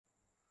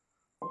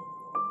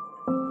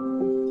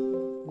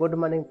Good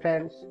morning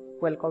friends,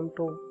 welcome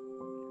to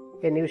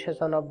a new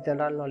session of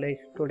general knowledge.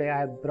 Today I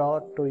have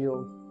brought to you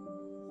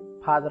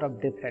father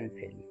of different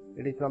field.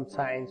 It is from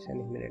science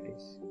and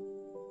humanities.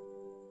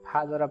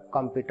 Father of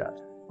computer.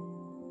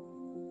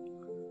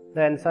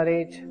 The answer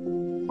is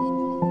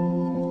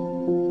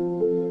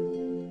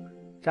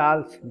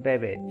Charles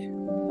Babbage.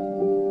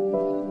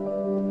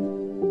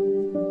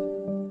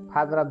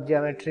 Father of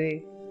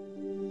geometry.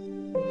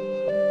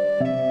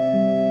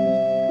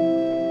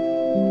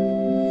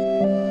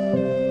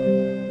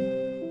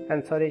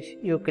 Answer is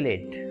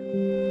Euclid.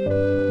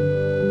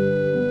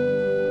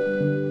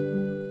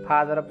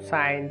 Father of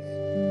science.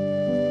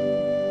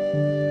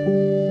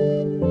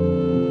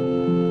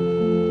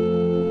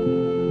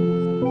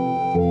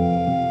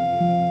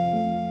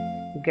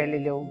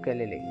 Galileo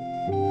Galilei.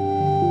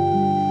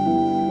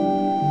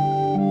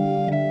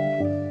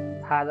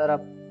 Father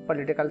of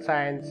political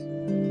science.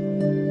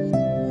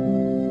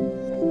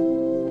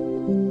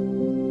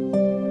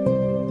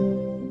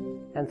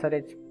 Answer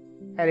is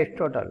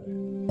Aristotle.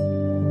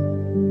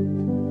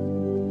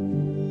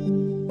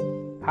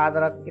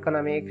 Father of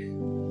economics.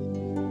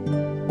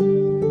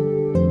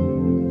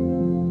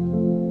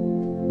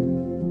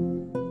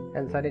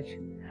 Answer is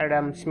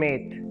Adam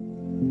Smith.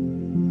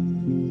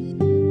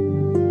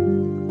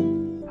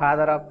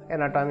 Father of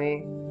anatomy.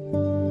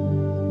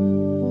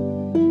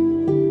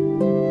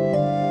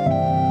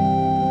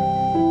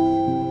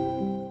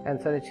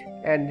 Answer is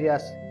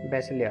Andreas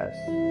Vesalius.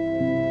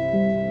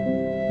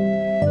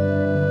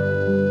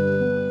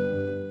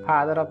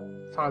 Father of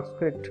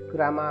Sanskrit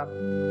grammar.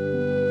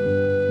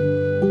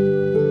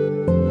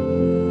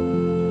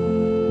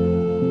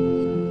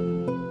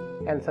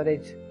 Answer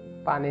is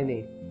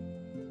Panini.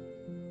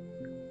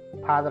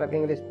 Father of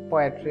English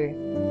poetry.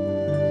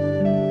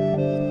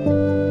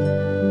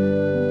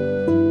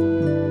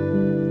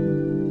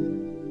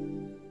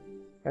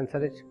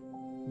 Answer is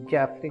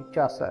Geoffrey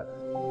Chaucer.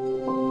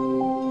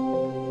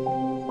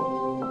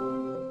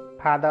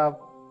 Father of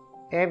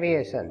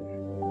aviation.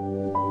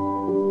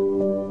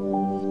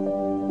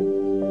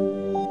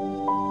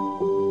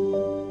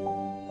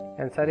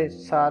 Answer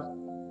is Sir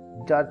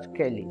George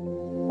Kelly.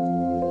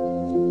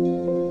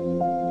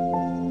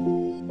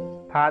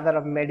 Father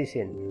of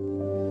medicine.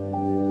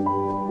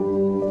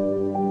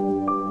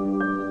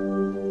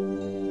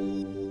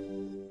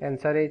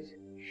 Answer is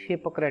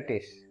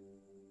Hippocrates.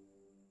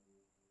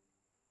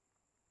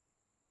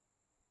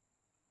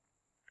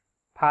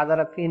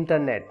 Father of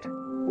internet.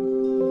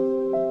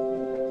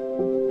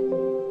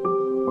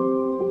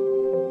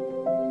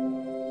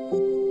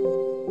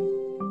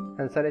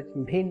 Answer is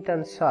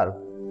Vinton Cerf.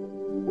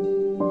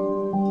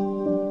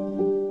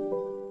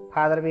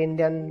 Father of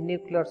Indian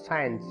nuclear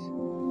science.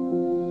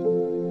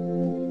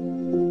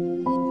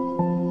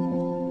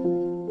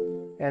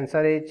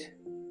 Answer is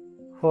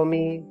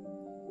Homi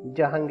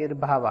Jahangir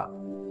Bhabha.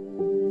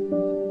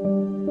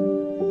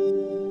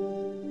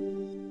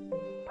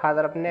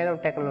 Father of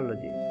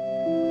nanotechnology.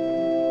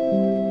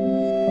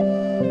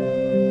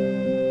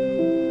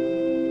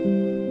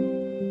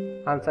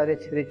 Answer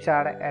is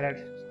Richard Arrett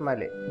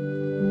Smalley.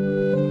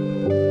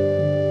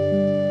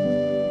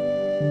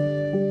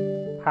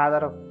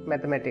 Father of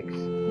mathematics.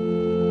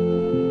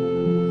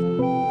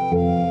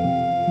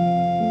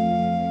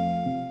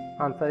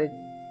 Answer is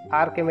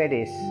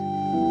Archimedes.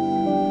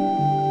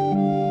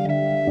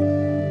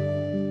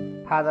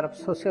 Father of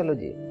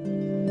sociology.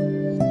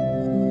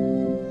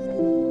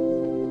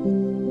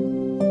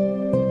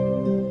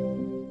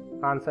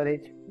 Answer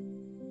is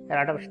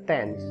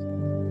Eratosthenes.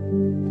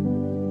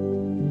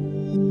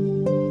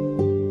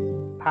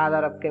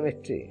 Father of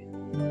chemistry.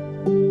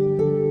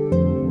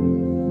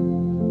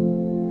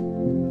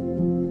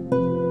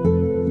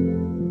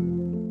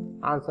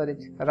 Answer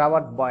is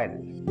Robert Boyle.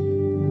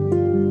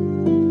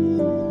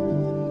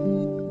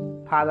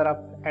 Father of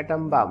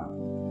atom bomb.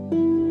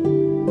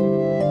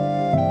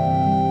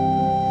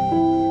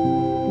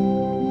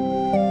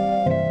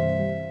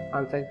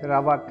 Answer is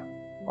Robert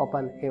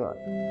Oppenheimer.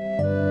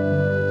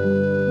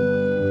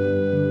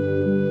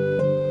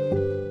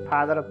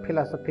 Father of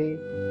philosophy.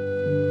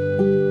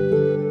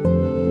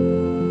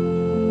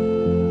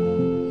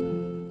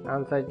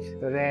 Answer is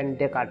Rene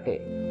Descartes.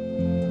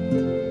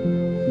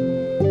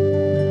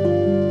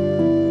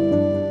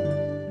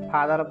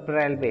 Father of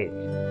railways.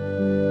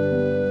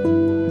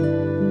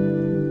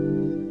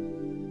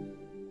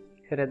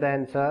 Here is the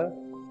answer,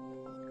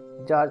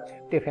 George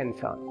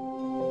Stephenson.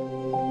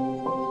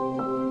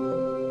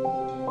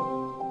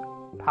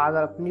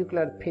 Father of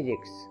nuclear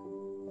physics.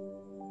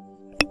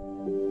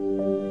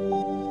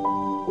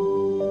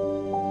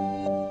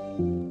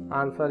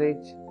 Answer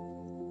is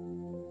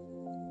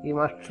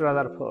Amos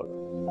Rutherford.